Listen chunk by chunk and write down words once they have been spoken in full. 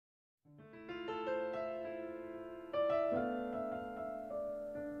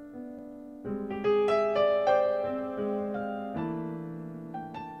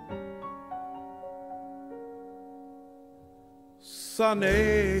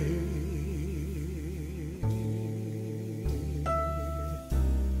sunny.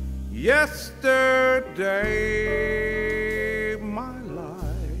 Yesterday,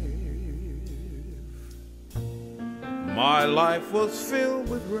 my life was filled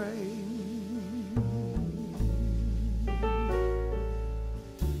with rain.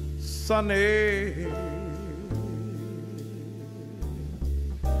 Sunny,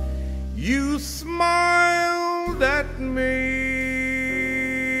 you smiled at me,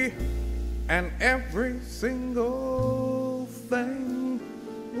 and every single thing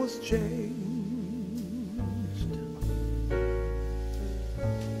was changed.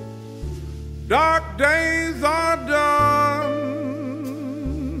 Dark days are done,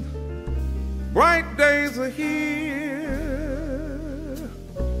 bright days are here.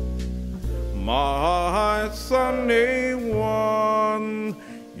 My sunny one,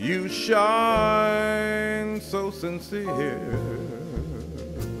 you shine so sincere.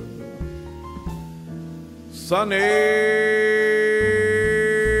 Sunny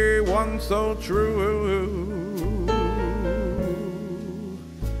one, so true.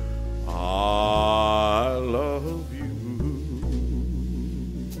 I love you.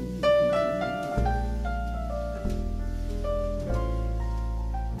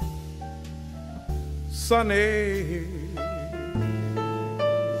 Sunny,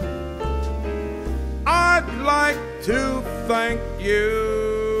 I'd like to thank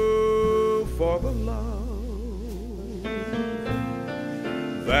you for the love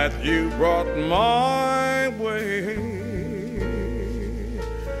that you brought my way.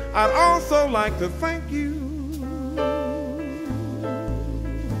 I'd also like to thank you.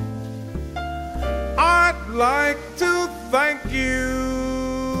 I'd like to thank you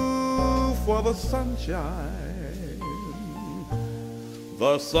for the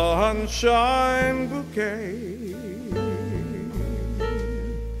sunshine bouquet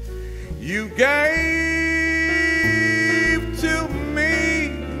you gave to me,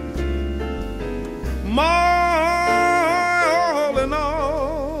 my all in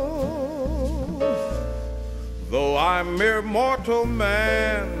all. Though I'm mere mortal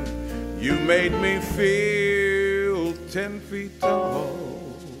man, you made me feel 10 feet tall.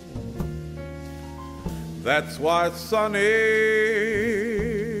 That's why sunny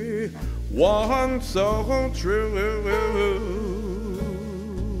one, so true.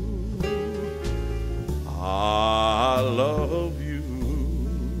 I love you.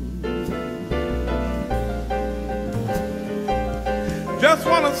 Just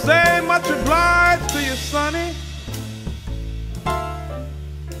want to say much obliged to you, Sonny.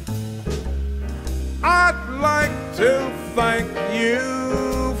 I'd like to thank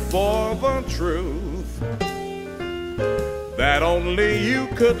you for the truth that only you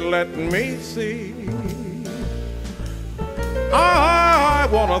could let me see. I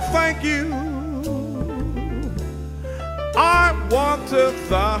want to thank you. I want to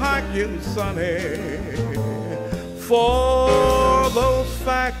thank you, Sonny, for those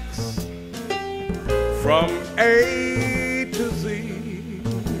facts from A to Z.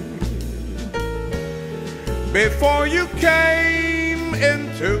 Before you came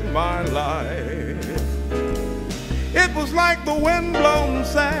into my life, it was like the wind-blown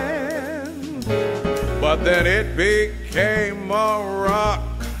sand, but then it became a rock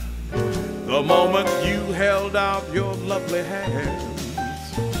the moment you held out your lovely hands.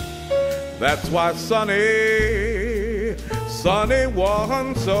 That's why sunny, sunny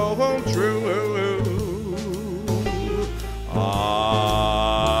one, so true.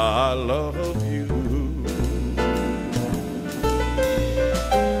 I love you.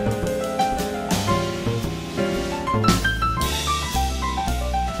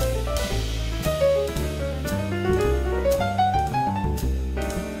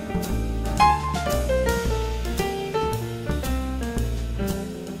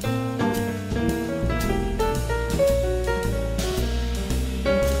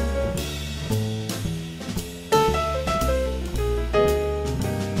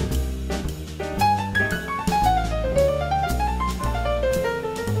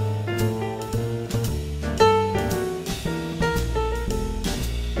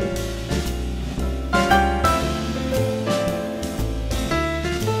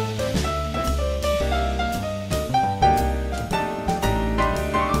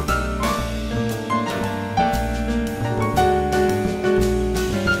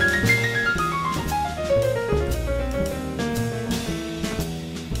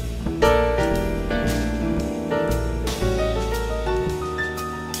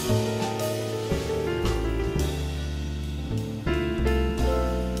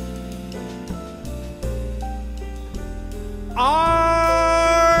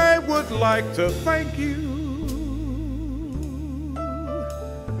 like to thank you,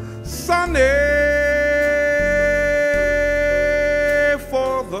 Sunny,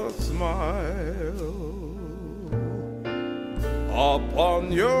 for the smile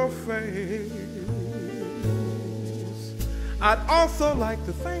upon your face. I'd also like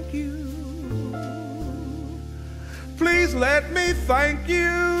to thank you. Please let me thank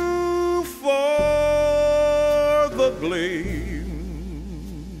you for the gleam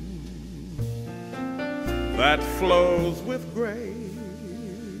that flows with grace.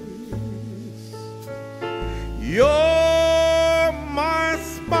 You're my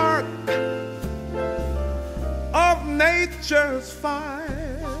spark of nature's fire.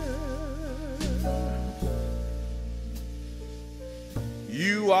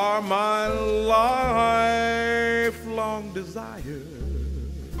 You are my lifelong desire.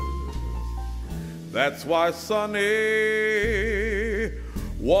 That's why, Sunny,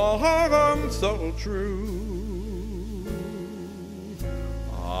 one so true.